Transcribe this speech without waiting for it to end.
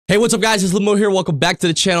Hey, what's up guys, it's Limo here. Welcome back to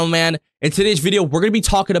the channel, man. In today's video, we're going to be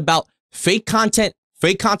talking about fake content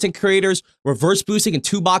creators, reverse boosting and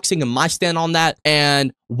two boxing and my stand on that,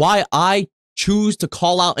 and why I choose to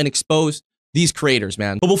call out and expose these creators,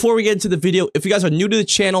 man. But before we get into the video, if you guys are new to the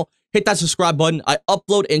channel, hit that subscribe button. I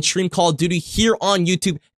upload and stream Call of Duty here on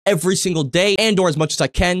YouTube every single day and/or as much as I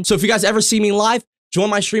can. So if you guys ever see me live, join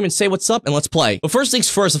my stream and say what's up and let's play. But first things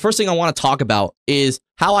first, the first thing I want to talk about is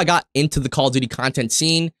how I got into the Call of Duty content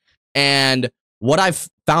scene and what I've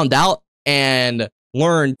found out and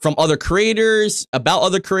learned from other creators, about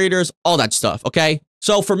other creators, all that stuff, okay?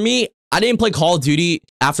 So for me, I didn't play Call of Duty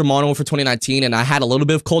after Modern Warfare 2019, and I had a little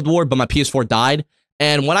bit of Cold War, but my PS4 died.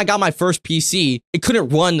 And when I got my first PC, it couldn't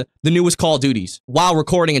run the newest Call of Duties while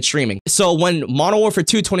recording and streaming. So when Modern Warfare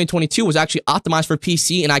 2 2022 was actually optimized for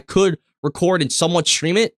PC and I could record and somewhat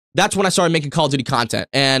stream it, that's when I started making Call of Duty content.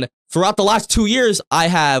 And throughout the last 2 years, I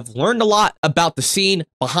have learned a lot about the scene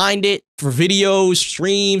behind it for videos,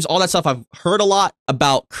 streams, all that stuff. I've heard a lot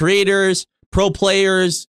about creators, pro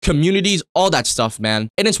players, communities, all that stuff, man.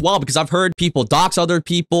 And it's wild because I've heard people dox other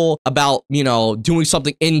people about, you know, doing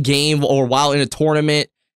something in game or while in a tournament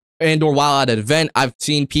and or while at an event. I've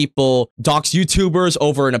seen people dox YouTubers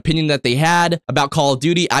over an opinion that they had about Call of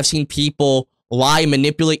Duty. I've seen people lie and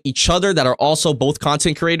manipulate each other that are also both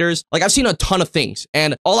content creators. Like, I've seen a ton of things,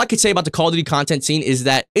 and all I could say about the Call of Duty content scene is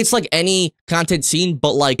that it's like any content scene,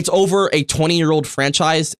 but like it's over a 20-year-old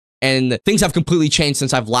franchise, and things have completely changed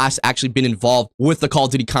since I've last actually been involved with the Call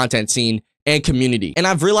of Duty content scene and community. And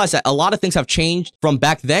I've realized that a lot of things have changed from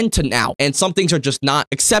back then to now, and some things are just not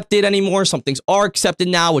accepted anymore. Some things are accepted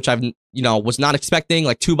now, which I've, you know, was not expecting,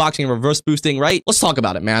 like two boxing and reverse boosting, right? Let's talk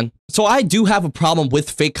about it, man. So I do have a problem with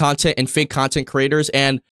fake content and fake content creators,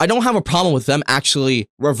 and I don't have a problem with them actually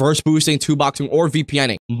reverse boosting, two boxing, or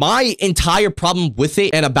VPNing. My entire problem with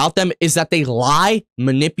it and about them is that they lie,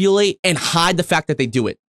 manipulate, and hide the fact that they do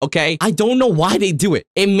it, okay? I don't know why they do it.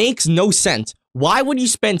 It makes no sense. Why would you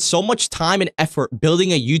spend so much time and effort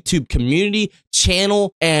building a YouTube community,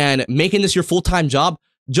 channel, and making this your full-time job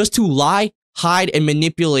just to lie, hide, and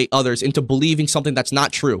manipulate others into believing something that's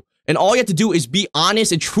not true? And all you have to do is be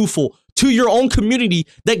honest and truthful to your own community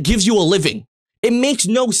that gives you a living. It makes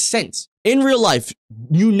no sense. In real life,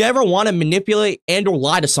 you never want to manipulate and or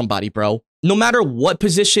lie to somebody, bro. No matter what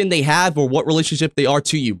position they have or what relationship they are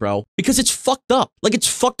to you, bro. Because it's fucked up. Like, it's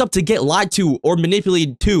fucked up to get lied to or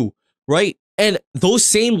manipulated to, right? And those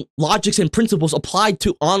same logics and principles applied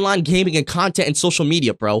to online gaming and content and social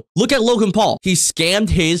media, bro. Look at Logan Paul. He scammed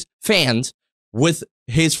his fans with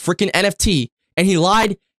his freaking NFT, and he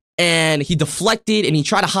lied and he deflected and he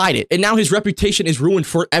tried to hide it. And now his reputation is ruined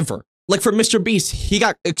forever. Like for Mr. Beast, he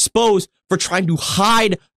got exposed for trying to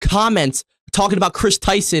hide comments talking about Chris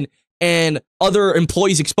Tyson and other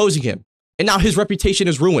employees exposing him. And now his reputation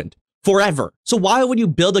is ruined forever. So why would you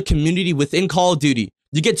build a community within Call of Duty?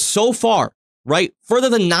 You get so far, right? Further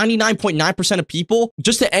than 99.9% of people,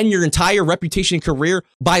 just to end your entire reputation and career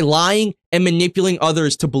by lying and manipulating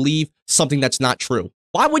others to believe something that's not true.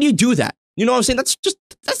 Why would you do that? You know what I'm saying? That's just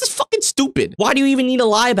fucking stupid. Why do you even need to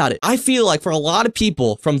lie about it? I feel like for a lot of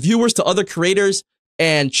people, from viewers to other creators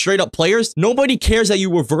and straight up players, nobody cares that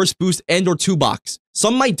you reverse boost and or two box.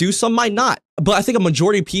 Some might do, some might not. But I think a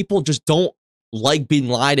majority of people just don't like being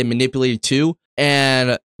lied and manipulated to.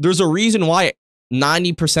 And there's a reason why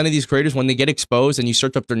 90% of these creators, when they get exposed and you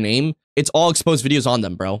search up their name, it's all exposed videos on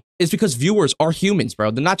them, bro. It's because viewers are humans,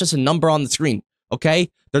 bro. They're not just a number on the screen, okay?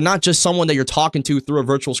 They're not just someone that you're talking to through a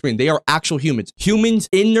virtual screen. They are actual humans. Humans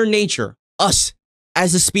in their nature, us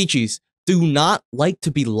as a species, do not like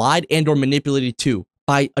to be lied and or manipulated to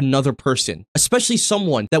by another person, especially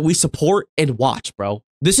someone that we support and watch, bro.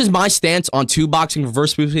 This is my stance on two boxing,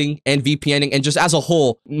 reverse boosting, and VPNing, and just as a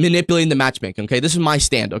whole, manipulating the matchmaking, okay? This is my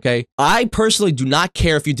stand, okay? I personally do not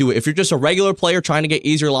care if you do it. If you're just a regular player trying to get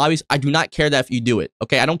easier lobbies, I do not care that if you do it,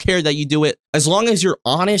 okay? I don't care that you do it. As long as you're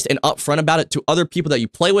honest and upfront about it to other people that you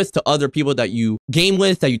play with, to other people that you game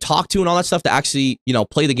with, that you talk to, and all that stuff to actually, you know,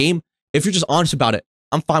 play the game. If you're just honest about it,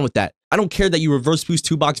 I'm fine with that. I don't care that you reverse boost,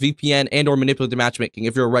 two box, VPN, and or manipulate the matchmaking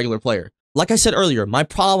if you're a regular player. Like I said earlier, my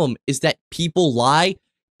problem is that people lie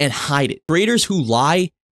and hide it. Creators who lie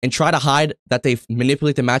and try to hide that they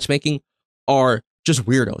manipulate the matchmaking are just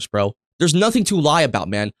weirdos, bro. There's nothing to lie about,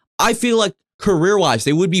 man. I feel like career-wise,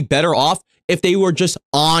 they would be better off if they were just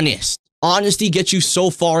honest. Honesty gets you so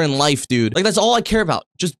far in life, dude. Like, that's all I care about.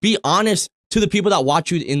 Just be honest to the people that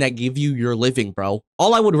watch you and that give you your living, bro.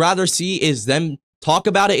 All I would rather see is them talk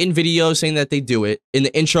about it in videos saying that they do it in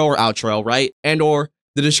the intro or outro, right? And or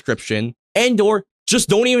the description, and or just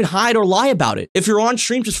don't even hide or lie about it. If you're on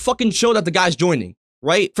stream, just fucking show that the guy's joining.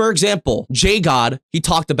 right? For example, JGod, he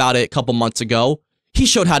talked about it a couple months ago. He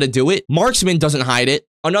showed how to do it. Marksman doesn't hide it.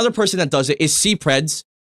 Another person that does it is Cpreds,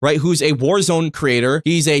 right? Who's a Warzone creator.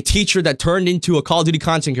 He's a teacher that turned into a Call of Duty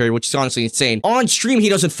content creator, which is honestly insane. On stream, he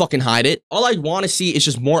doesn't fucking hide it. All I want to see is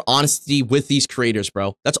just more honesty with these creators,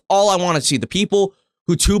 bro. That's all I want to see. The people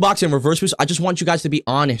who 2-box and reverse boost, I just want you guys to be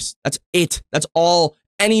honest. That's it. That's all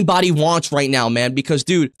anybody wants right now, man. Because,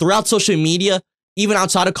 dude, throughout social media, even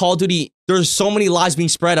outside of Call of Duty, there's so many lies being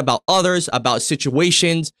spread about others, about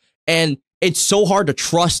situations, and it's so hard to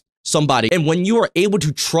trust somebody. And when you are able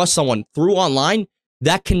to trust someone through online,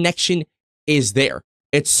 that connection is there.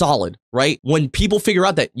 It's solid, right? When people figure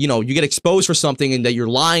out that, you know, you get exposed for something and that you're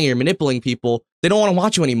lying or you're manipulating people, they don't want to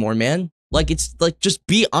watch you anymore, man. Like, it's like, just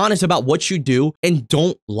be honest about what you do and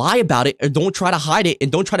don't lie about it, or don't try to hide it,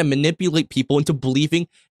 and don't try to manipulate people into believing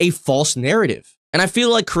a false narrative. And I feel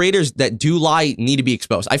like creators that do lie need to be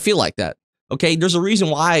exposed. I feel like that. Okay, there's a reason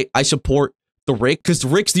why I support the Rick, because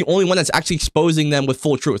Rick's the only one that's actually exposing them with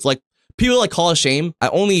full truth. Like, people like Call of Shame, I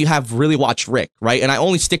only have really watched Rick, right? And I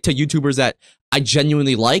only stick to YouTubers that I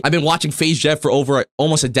genuinely like. I've been watching FaZe Jeff for over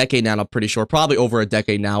almost a decade now, I'm pretty sure. Probably over a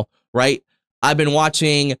decade now, right? I've been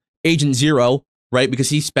watching Agent Zero, right? Because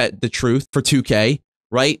he spat the truth for 2K,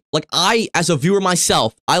 right? Like, I, as a viewer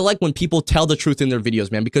myself, I like when people tell the truth in their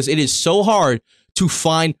videos, man, because it is so hard to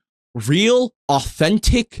find real,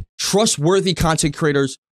 authentic, trustworthy content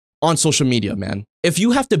creators on social media, man. If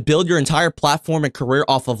you have to build your entire platform and career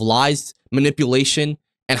off of lies, manipulation,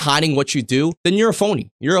 and hiding what you do, then you're a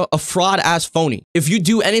phony. You're a fraud-ass phony. If you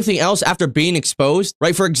do anything else after being exposed,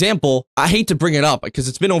 right? For example, I hate to bring it up because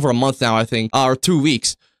it's been over a month now, I think, or 2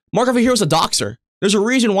 weeks. Mark over here is a doxer. There's a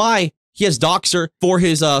reason why he has doxer for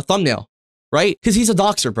his thumbnail, right? Because he's a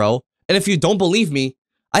doxer, bro. And if you don't believe me,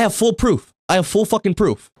 I have full proof. I have full fucking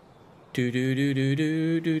proof.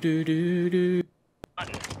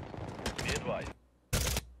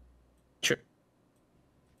 Sure.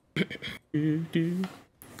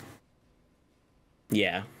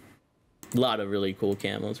 Yeah. A lot of really cool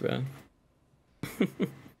camos, bro.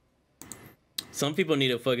 Some people need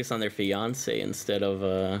to focus on their fiance instead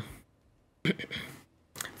of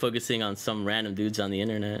focusing on some random dudes on the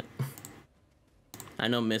internet. I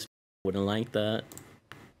know Miss wouldn't like that.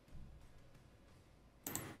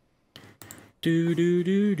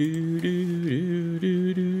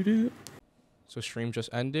 So stream just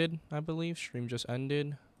ended, I believe. Stream just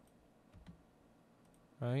ended.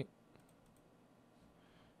 Right.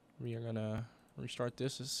 We are gonna restart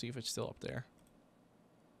this to see if it's still up there.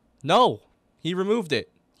 No! He removed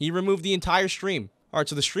it. He removed the entire stream. Alright,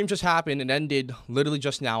 so the stream just happened and ended literally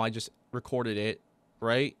just now. I just recorded it,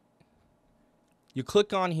 right? You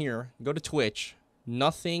click on here, go to Twitch.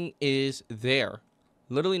 Nothing is there.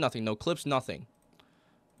 Literally nothing. No clips, nothing.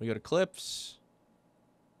 We go to clips.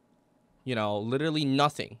 You know, literally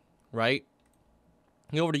nothing, right?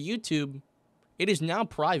 You go over to YouTube. It is now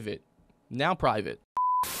private. Now private.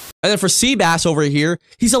 And then for Seabass over here,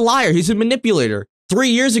 he's a liar. He's a manipulator. 3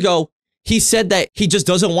 years ago, he said that he just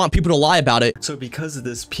doesn't want people to lie about it. So because of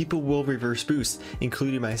this, people will reverse boost,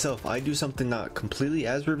 including myself. I do something not completely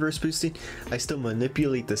as reverse boosting. I still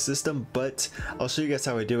manipulate the system, but I'll show you guys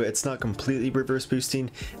how I do it. It's not completely reverse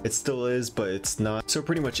boosting. It still is, but it's not. So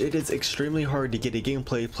pretty much it is extremely hard to get a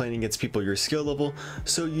gameplay playing against people your skill level.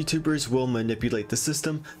 So YouTubers will manipulate the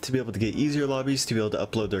system to be able to get easier lobbies, to be able to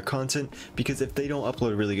upload their content, because if they don't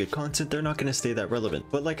upload really good content, they're not going to stay that relevant.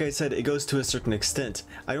 But like I said, it goes to a certain extent.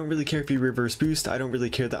 I don't really care if you reverse boost. I don't really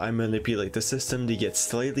care that I manipulate the system to get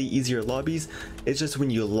slightly easier lobbies. It's just when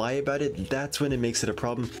you lie about it, that's when it makes it a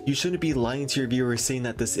problem. You shouldn't be lying to your viewers saying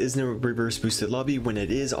that this isn't a reverse boosted lobby when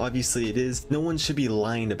it is. Obviously it is. No one should be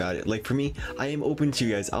lying about it. Like for me, I am open to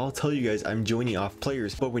you guys. I'll tell you guys I'm joining off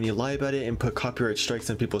players, but when you lie about it and put copyright strikes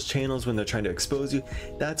on people's channels when they're trying to expose you,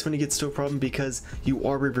 that's when it gets to a problem, because you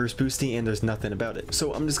are reverse boosting and there's nothing about it.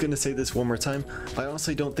 So I'm just gonna say this one more time. I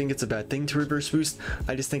honestly don't think it's a bad thing to reverse boost.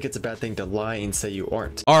 I just think it's a bad thing to lie and say you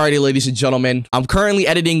aren't. Alrighty, ladies and gentlemen, I'm currently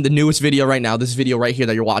editing the newest video right now. This video right here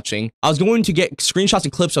that you're watching. I was going to get screenshots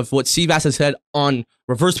and clips of what Seabass has said on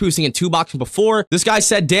reverse boosting and 2-boxing before. This guy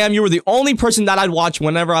said, damn, you were the only person that I'd watch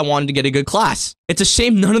whenever I wanted to get a good class. It's a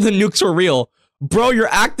shame none of the nukes were real. Bro, you're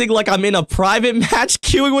acting like I'm in a private match.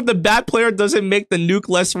 Queuing with the bad player doesn't make the nuke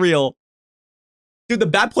less real. Dude, the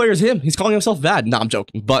bad player is him. He's calling himself bad. Nah, I'm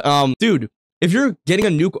joking. But, dude, if you're getting a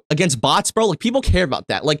nuke against bots, bro, like, people care about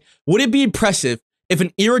that. Like, would it be impressive if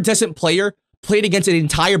an iridescent player played against an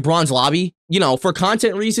entire bronze lobby? You know, for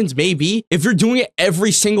content reasons, maybe. If you're doing it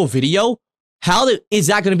every single video, How is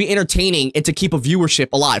that going to be entertaining and to keep a viewership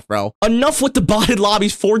alive, bro? Enough with the botted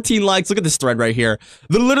lobbies, 14 likes. Look at this thread right here.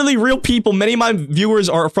 They're literally real people. Many of my viewers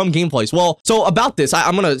are from gameplays. Well, so about this,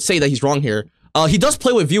 I'm going to say that he's wrong here. He does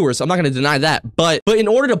play with viewers. I'm not going to deny that. But in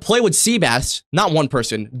order to play with Seabass, not one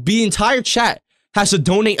person, the entire chat has to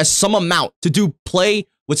donate a some amount to do play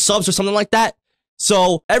with subs or something like that.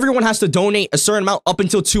 So everyone has to donate a certain amount up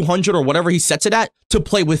until 200 or whatever he sets it at to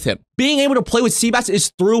play with him. Being able to play with Seabass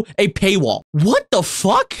is through a paywall. What the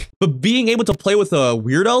fuck? But being able to play with a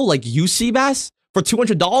weirdo like you, Seabass, for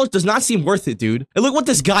 $200 does not seem worth it, dude. And look what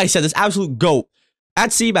this guy said, this absolute goat.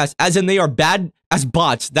 At Seabass, as in they are bad as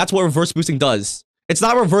bots. That's what reverse boosting does. It's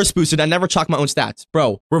not reverse boosted. I never chalk my own stats.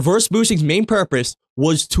 Bro, reverse boosting's main purpose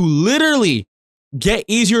was to literally get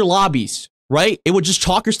easier lobbies. Right? It would just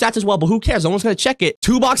chalk your stats as well, but who cares? No one's going to check it.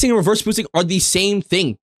 Two boxing and reverse boosting are the same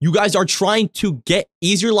thing. You guys are trying to get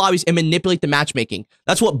easier lobbies and manipulate the matchmaking.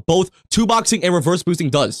 That's what both two boxing and reverse boosting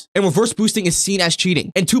does. And reverse boosting is seen as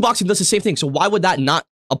cheating. And two boxing does the same thing. So why would that not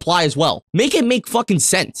apply as well? Make it make fucking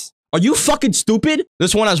sense. Are you fucking stupid?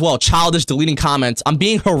 This one as well. Childish, deleting comments. I'm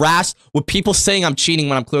being harassed with people saying I'm cheating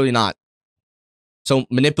when I'm clearly not. So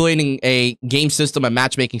manipulating a game system, a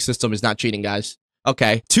matchmaking system is not cheating, guys.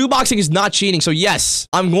 Okay, two boxing is not cheating, so yes,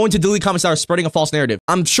 I'm going to delete comments that are spreading a false narrative.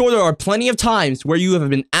 I'm sure there are plenty of times where you have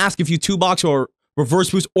been asked if you two box or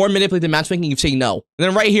reverse boost or manipulate the matchmaking, you say no. And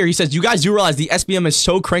then right here, he says, you guys do realize the SBM is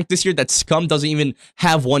so cranked this year that Scum doesn't even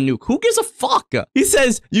have one nuke. Who gives a fuck? He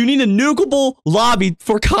says, you need a nukeable lobby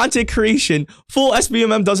for content creation. Full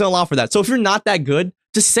SBMM doesn't allow for that. So if you're not that good,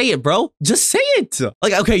 just say it, bro. Just say it.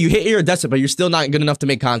 Like, okay, you hit your desk, but you're still not good enough to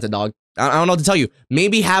make content, dog. I don't know what to tell you.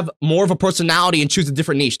 Maybe have more of a personality and choose a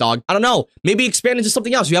different niche, dog. I don't know. Maybe expand into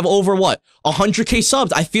something else. You have over, what, 100K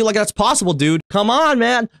subs. I feel like that's possible, dude. Come on,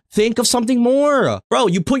 man. Think of something more. Bro,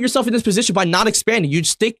 you put yourself in this position by not expanding. You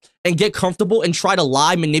stick and get comfortable and try to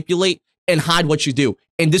lie, manipulate, and hide what you do.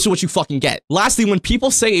 And this is what you fucking get. Lastly, when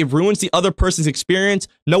people say it ruins the other person's experience,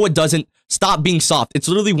 no, it doesn't. Stop being soft. It's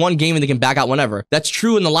literally one game and they can back out whenever. That's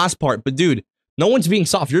true in the last part, but dude, no one's being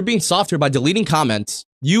soft. You're being soft here by deleting comments.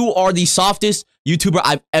 You are the softest YouTuber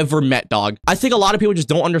I've ever met, dog. I think a lot of people just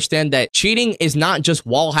don't understand that cheating is not just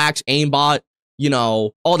wall hacks, aimbot, you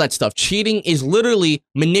know, all that stuff. Cheating is literally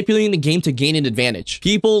manipulating the game to gain an advantage.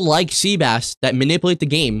 People like Seabass that manipulate the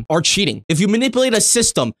game are cheating. If you manipulate a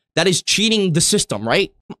system, that is cheating the system,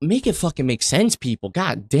 right? Make it fucking make sense, people.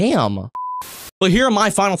 God damn. But here are my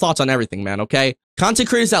final thoughts on everything, man, okay? Content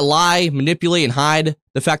creators that lie, manipulate, and hide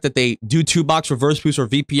the fact that they do two box, reverse boost, or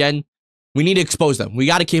VPN, we need to expose them. We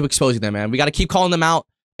got to keep exposing them, man. We got to keep calling them out,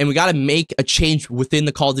 and we got to make a change within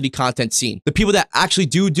the Call of Duty content scene. The people that actually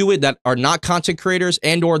do it, that are not content creators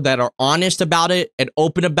and or that are honest about it and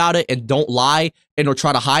open about it and don't lie and or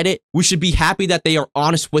try to hide it, we should be happy that they are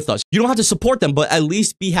honest with us. You don't have to support them, but at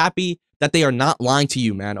least be happy that they are not lying to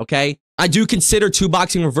you, man, okay? I do consider two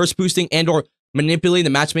boxing, reverse boosting, and or manipulating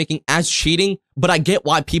the matchmaking as cheating, but I get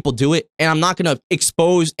why people do it, and I'm not going to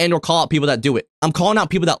expose and or call out people that do it. I'm calling out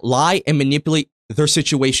people that lie and manipulate their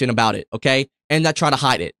situation about it, okay? And that try to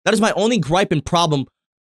hide it. That is my only gripe and problem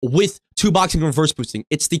with two boxing and reverse boosting.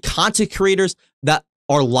 It's the content creators that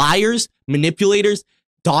are liars, manipulators,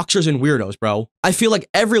 doxers, and weirdos, bro. I feel like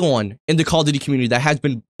everyone in the Call of Duty community that has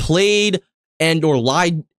been played and or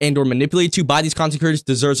lied and or manipulated to by these content creators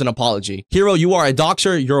deserves an apology. Hero, you are a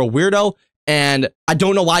doxer, you're a weirdo, and I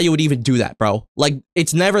don't know why you would even do that, bro. Like,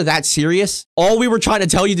 it's never that serious. All we were trying to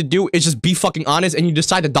tell you to do is just be fucking honest, and you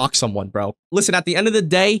decide to dox someone, bro. Listen, at the end of the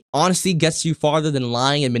day, honesty gets you farther than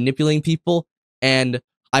lying and manipulating people, and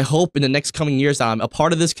I hope in the next coming years that I'm a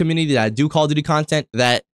part of this community, that I do Call of Duty content,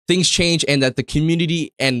 that things change and that the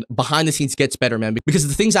community and behind the scenes gets better, man. Because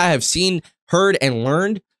the things I have seen, heard, and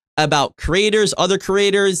learned about creators, other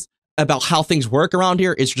creators, about how things work around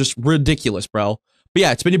here is just ridiculous, bro. But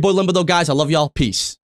yeah, it's been your boy Limbo, though, guys. I love y'all. Peace.